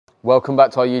Welcome back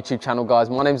to our YouTube channel, guys.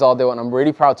 My name's Audison and I'm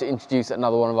really proud to introduce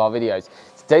another one of our videos.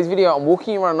 Today's video, I'm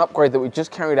walking you around an upgrade that we just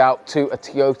carried out to a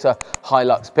Toyota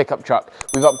Hilux pickup truck.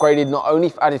 We've upgraded not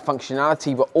only added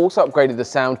functionality, but also upgraded the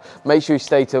sound. Make sure you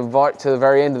stay to the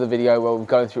very end of the video where we're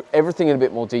going through everything in a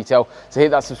bit more detail. So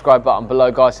hit that subscribe button below,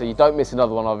 guys, so you don't miss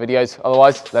another one of our videos.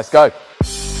 Otherwise, let's go.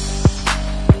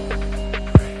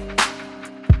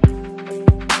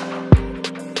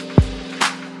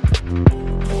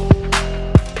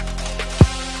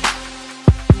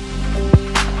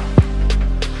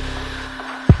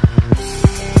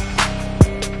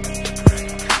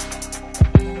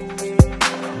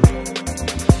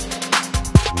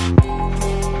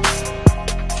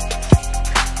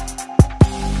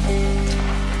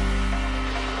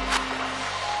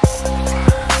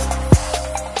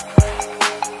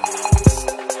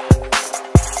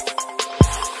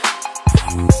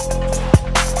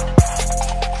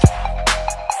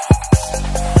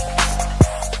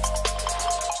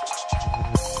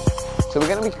 So we're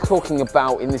going to be talking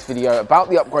about, in this video, about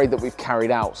the upgrade that we've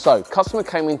carried out. So customer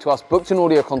came into us, booked an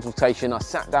audio consultation, I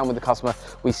sat down with the customer,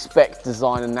 we spec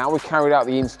design, and now we've carried out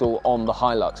the install on the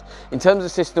Hilux. In terms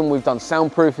of system, we've done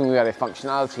soundproofing, we've added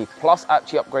functionality, plus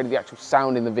actually upgraded the actual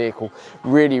sound in the vehicle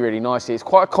really, really nicely. It's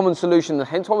quite a common solution, and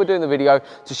hence why we're doing the video,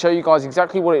 to show you guys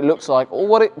exactly what it looks like, or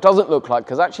what it doesn't look like,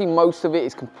 because actually most of it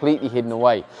is completely hidden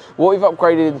away. What we've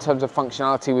upgraded in terms of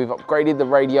functionality, we've upgraded the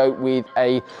radio with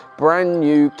a brand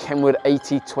new Kenwood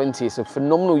 8020. It's a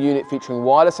phenomenal unit featuring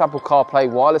wireless Apple CarPlay,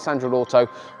 wireless Android Auto.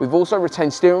 We've also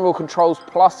retained steering wheel controls,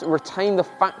 plus retained the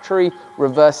factory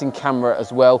reversing camera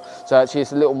as well. So actually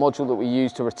it's a little module that we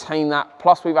use to retain that.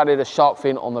 Plus we've added a shark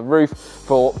fin on the roof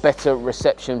for better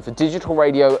reception for digital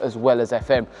radio as well as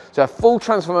FM. So a full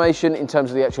transformation in terms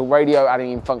of the actual radio,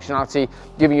 adding in functionality,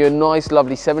 giving you a nice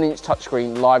lovely 7-inch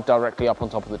touchscreen live directly up on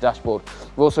top of the dashboard.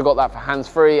 We've also got that for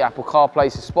hands-free, Apple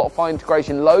CarPlay, so Spotify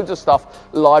integration, loads of stuff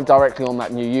live directly on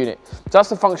that new unit. Just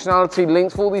the functionality,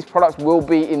 links for all these products will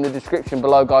be in the description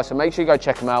below, guys, so make sure you go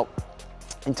check them out.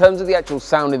 In terms of the actual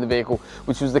sound in the vehicle,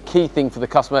 which was the key thing for the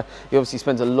customer, he obviously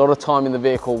spends a lot of time in the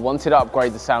vehicle, wanted to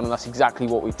upgrade the sound, and that's exactly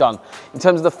what we've done. In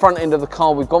terms of the front end of the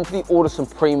car, we've gone for the Audison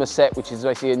Prima set, which is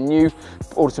basically a new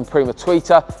Audison Prima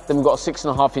tweeter. Then we've got a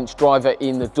 6.5-inch driver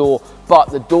in the door,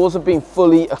 but the doors have been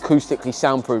fully acoustically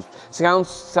soundproof.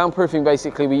 Soundproofing,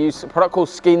 basically, we use a product called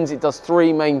Skins. It does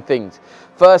 3 main things.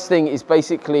 First thing is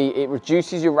basically it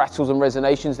reduces your rattles and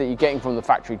resonations that you're getting from the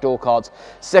factory door cards.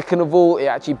 Second of all, it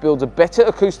actually builds a better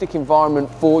acoustic environment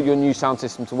for your new sound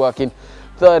system to work in.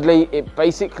 Thirdly, it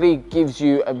basically gives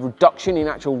you a reduction in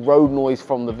actual road noise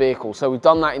from the vehicle. So we've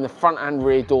done that in the front and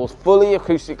rear doors, fully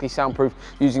acoustically soundproof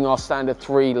using our standard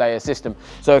 3-layer system.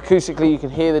 So acoustically, you can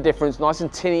hear the difference, nice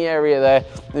and tinny area there.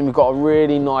 Then we've got a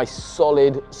really nice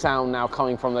solid sound now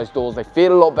coming from those doors. They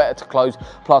feel a lot better to close,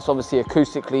 plus obviously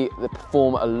acoustically, they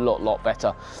perform a lot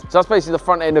better. So that's basically the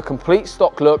front end, a complete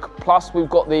stock look. Plus we've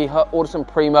got the Audison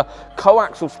Prima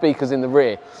coaxial speakers in the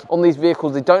rear. On these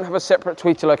vehicles, they don't have a separate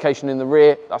tweeter location in the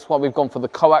rear. That's why we've gone for the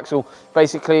coaxial.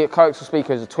 Basically, a coaxial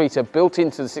speaker is a tweeter built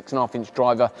into the 6.5-inch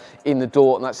driver in the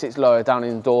door, and that sits lower down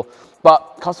in the door.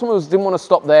 But customers didn't want to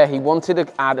stop there. He wanted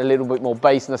to add a little bit more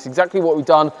bass, and that's exactly what we've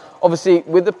done. Obviously,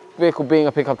 with the vehicle being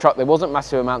a pickup truck, there wasn't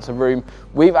massive amounts of room.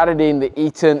 We've added in the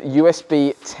Eaton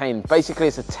USB 10. Basically,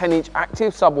 it's a 10-inch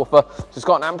active subwoofer. So it's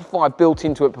got an amplifier built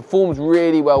into it, performs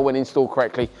really well when installed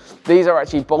correctly. These are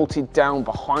actually bolted down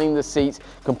behind the seats,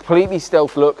 completely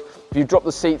stealth look. If you drop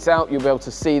the seats out, you'll be able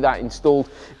to see that installed.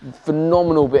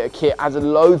 Phenomenal bit of kit, adds a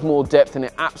load more depth, and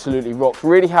it absolutely rocks.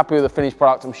 Really happy with the finished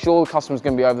product. I'm sure the customer's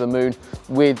going to be over the moon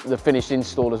with the finished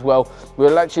install as well.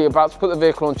 We're actually about to put the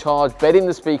vehicle on charge, bed in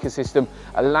the speaker system,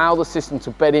 allow the system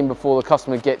to bed in before the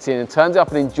customer gets in and turns up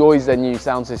and enjoys their new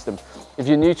sound system. If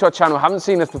you're new to our channel, haven't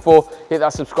seen us before, hit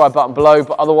that subscribe button below.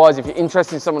 But otherwise, if you're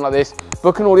interested in something like this,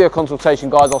 book an audio consultation,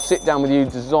 guys. I'll sit down with you,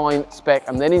 design, spec,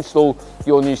 and then install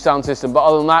your new sound system. But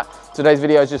other than that, today's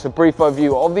video is just a brief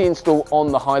overview of the install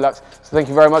on the Hilux. So thank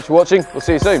you very much for watching. We'll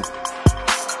see you soon.